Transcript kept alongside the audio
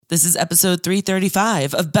This is episode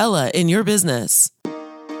 335 of Bella in Your Business.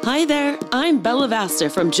 Hi there, I'm Bella Vasta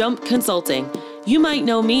from Jump Consulting. You might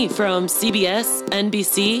know me from CBS,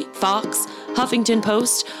 NBC, Fox, Huffington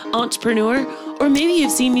Post, Entrepreneur, or maybe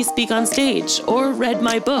you've seen me speak on stage or read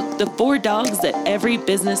my book, The 4 Dogs That Every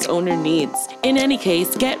Business Owner Needs. In any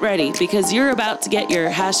case, get ready because you're about to get your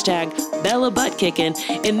hashtag Bella butt kicking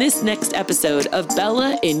in this next episode of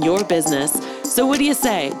Bella in Your Business. So what do you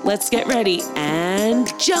say? Let's get ready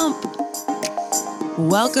and jump.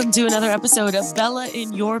 Welcome to another episode of Bella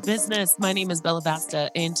in Your Business. My name is Bella Vasta,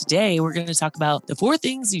 and today we're going to talk about the 4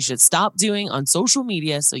 things you should stop doing on social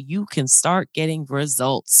media so you can start getting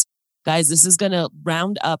results. Guys, this is going to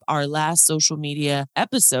round up our last social media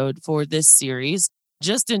episode for this series,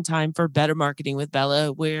 just in time for Better Marketing with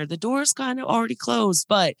Bella, where the door's kind of already closed.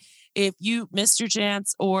 But if you missed your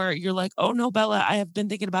chance or you're like, oh no, Bella, I have been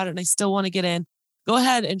thinking about it and I still want to get in, go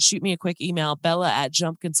ahead and shoot me a quick email,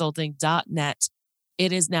 bella@jumpconsulting.net.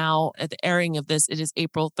 It is now, at the airing of this, it is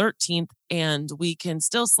April 13th, and we can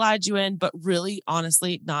still slide you in, but really,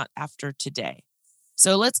 honestly, not after today.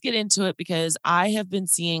 So let's get into it because I have been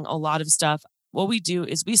seeing a lot of stuff. What we do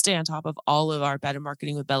is we stay on top of all of our Better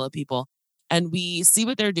Marketing with Bella people, and we see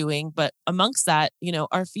what they're doing. But amongst that,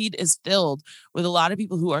 our feed is filled with a lot of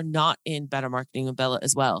people who are not in Better Marketing with Bella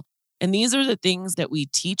as well. And these are the things that we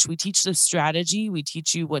teach. We teach the strategy. We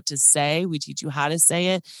teach you what to say. We teach you how to say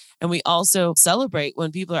it. And we also celebrate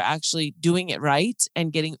when people are actually doing it right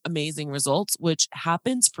and getting amazing results, which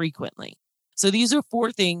happens frequently. So these are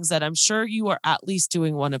 4 things that I'm sure you are at least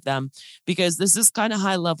doing one of them because this is kind of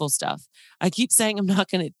high level stuff. I keep saying I'm not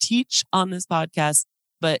going to teach on this podcast,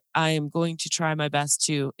 but I am going to try my best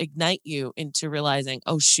to ignite you into realizing,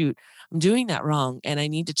 oh, shoot, I'm doing that wrong and I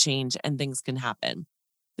need to change and things can happen.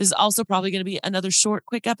 This is also probably going to be another short,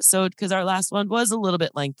 quick episode because our last one was a little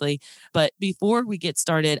bit lengthy. But before we get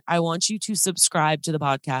started, I want you to subscribe to the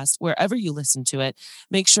podcast wherever you listen to it.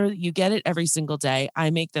 Make sure that you get it every single day. I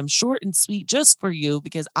make them short and sweet just for you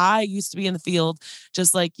because I used to be in the field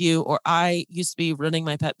just like you, or I used to be running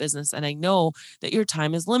my pet business. And I know that your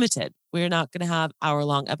time is limited. We're not going to have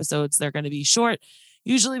hour-long episodes. They're going to be short,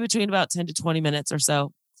 usually between about 10 to 20 minutes or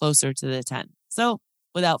so, closer to the 10. So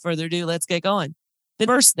without further ado, let's get going. The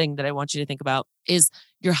first thing that I want you to think about is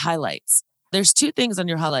your highlights. There's 2 things on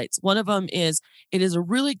your highlights. One of them is it is a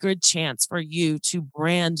really good chance for you to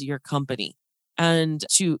brand your company and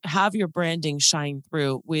to have your branding shine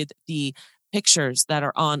through with the pictures that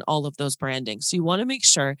are on all of those brandings. So you want to make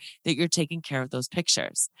sure that you're taking care of those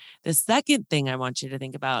pictures. The second thing I want you to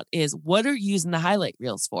think about is what are you using the highlight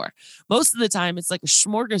reels for? Most of the time, it's like a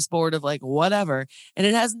smorgasbord of like whatever, and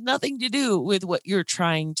it has nothing to do with what you're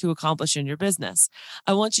trying to accomplish in your business.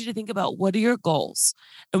 I want you to think about what are your goals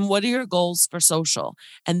and what are your goals for social?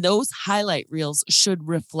 And those highlight reels should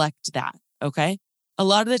reflect that, okay? A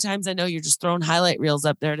lot of the times I know you're just throwing highlight reels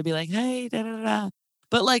up there to be like, hey, da da da.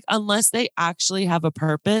 But unless they actually have a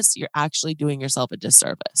purpose, you're actually doing yourself a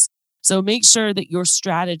disservice. So make sure that your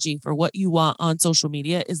strategy for what you want on social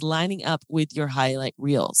media is lining up with your highlight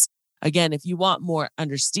reels. Again, if you want more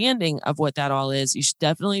understanding of what that all is, you should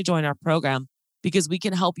definitely join our program because we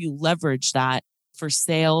can help you leverage that for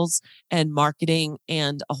sales and marketing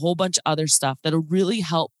and a whole bunch of other stuff that'll really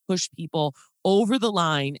help push people over the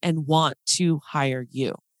line and want to hire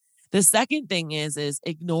you. The second thing is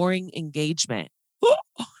ignoring engagement.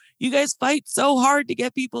 You guys fight so hard to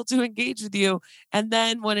get people to engage with you. And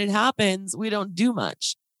then when it happens, we don't do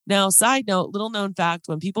much. Now, side note, little known fact,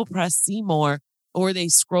 when people press see more or they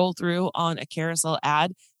scroll through on a carousel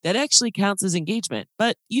ad, that actually counts as engagement.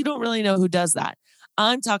 But you don't really know who does that.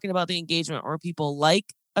 I'm talking about the engagement where people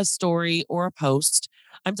like a story or a post.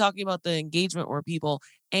 I'm talking about the engagement where people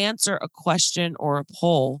answer a question or a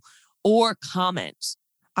poll or comment.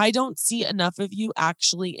 I don't see enough of you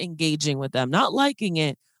actually engaging with them, not liking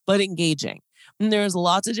it, but engaging. And there's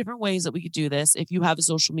lots of different ways that we could do this. If you have a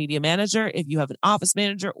social media manager, if you have an office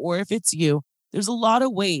manager, or if it's you, there's a lot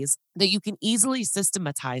of ways that you can easily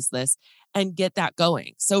systematize this and get that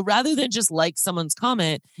going. So rather than just like someone's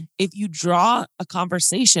comment, if you draw a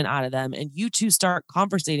conversation out of them and you two start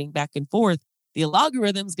conversating back and forth, the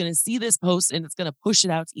algorithm's going to see this post and it's going to push it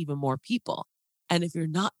out to even more people. And if you're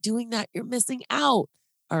not doing that, you're missing out.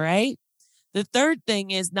 All right. The third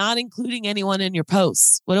thing is not including anyone in your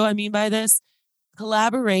posts. What do I mean by this?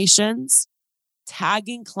 Collaborations,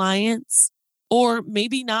 tagging clients, or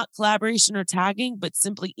maybe not collaboration or tagging, but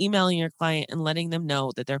simply emailing your client and letting them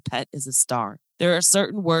know that their pet is a star. There are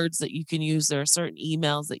certain words that you can use. There are certain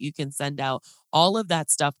emails that you can send out. All of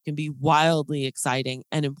that stuff can be wildly exciting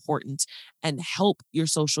and important and help your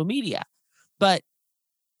social media. But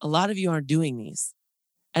a lot of you aren't doing these.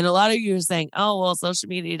 And a lot of you are saying, oh, well, social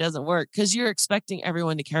media doesn't work because you're expecting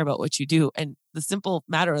everyone to care about what you do. And the simple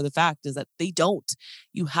matter of the fact is that they don't.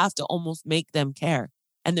 You have to almost make them care.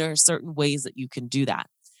 And there are certain ways that you can do that.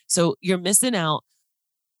 So you're missing out.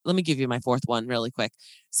 Let me give you my fourth one really quick.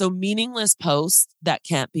 So meaningless posts that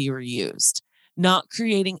can't be reused, not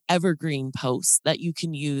creating evergreen posts that you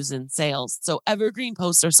can use in sales. So evergreen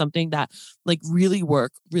posts are something that like really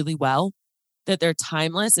work really well, that they're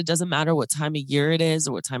timeless. It doesn't matter what time of year it is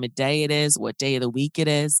or what time of day it is, what day of the week it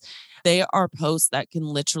is. They are posts that can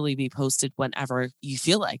literally be posted whenever you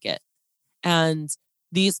feel like it. And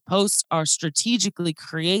these posts are strategically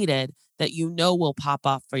created that you know will pop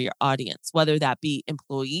off for your audience, whether that be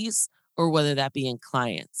employees or whether that be in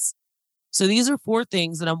clients. So these are 4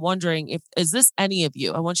 things that I'm wondering is this any of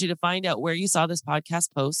you? I want you to find out where you saw this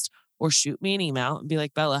podcast post or shoot me an email and be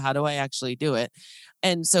like, Bella, how do I actually do it?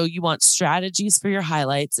 And so you want strategies for your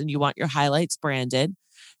highlights and you want your highlights branded.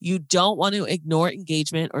 You don't want to ignore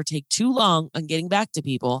engagement or take too long on getting back to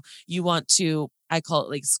people. You want to, I call it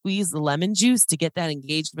like squeeze the lemon juice to get that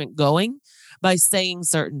engagement going by saying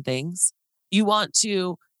certain things. You want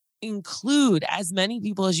to include as many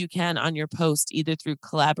people as you can on your post, either through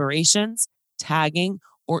collaborations, tagging,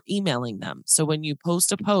 or emailing them. So when you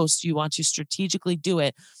post a post, you want to strategically do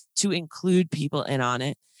it to include people in on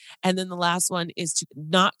it. And then the last one is to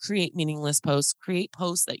not create meaningless posts, create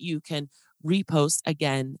posts that you can repost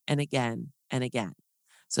again and again and again.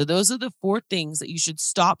 So those are the 4 things that you should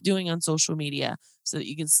stop doing on social media so that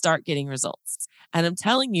you can start getting results. And I'm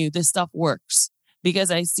telling you, this stuff works because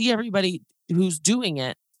I see everybody who's doing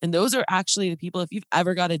it. And those are actually the people, if you've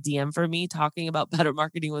ever got a DM from me talking about Better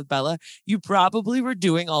Marketing with Bella, you probably were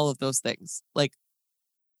doing all of those things. Like,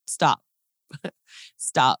 stop.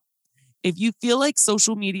 Stop. If you feel like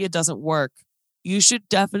social media doesn't work, you should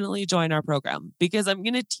definitely join our program because I'm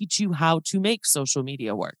going to teach you how to make social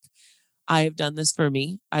media work. I have done this for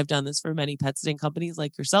me. I've done this for many pet sitting companies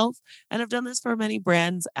like yourself, and I've done this for many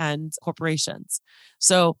brands and corporations.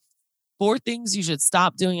 So 4 things you should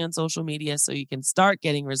stop doing on social media so you can start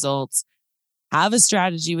getting results. Have a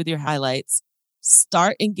strategy with your highlights.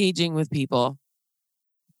 Start engaging with people.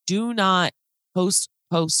 Do not post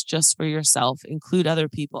just for yourself. Include other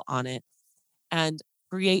people on it. And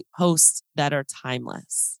create posts that are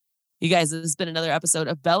timeless. You guys, this has been another episode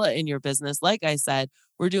of Bella in Your Business. Like I said,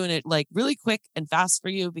 we're doing it like really quick and fast for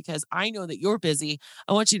you because I know that you're busy.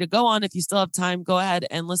 I want you to go on, if you still have time, go ahead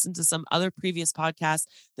and listen to some other previous podcasts.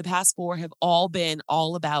 The past 4 have all been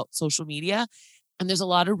all about social media, and there's a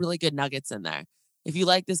lot of really good nuggets in there. If you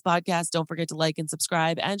like this podcast, don't forget to like and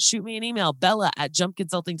subscribe and shoot me an email,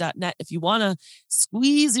 bella@jumpconsulting.net. If you want to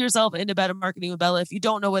squeeze yourself into Better Marketing with Bella, if you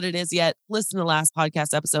don't know what it is yet, listen to the last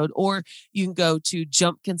podcast episode, or you can go to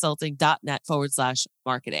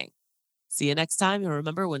jumpconsulting.net/marketing. See you next time. And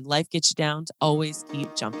remember, when life gets you down, to always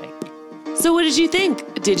keep jumping. So what did you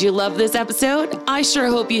think? Did you love this episode? I sure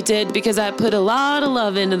hope you did because I put a lot of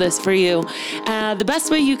love into this for you. The best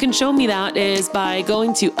way you can show me that is by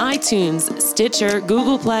going to iTunes, Stitcher,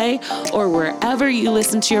 Google Play, or wherever you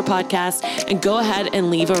listen to your podcast and go ahead and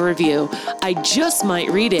leave a review. I just might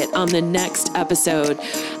read it on the next episode.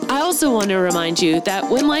 I also want to remind you that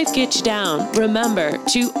when life gets you down, remember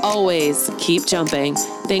to always keep jumping.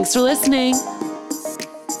 Thanks for listening.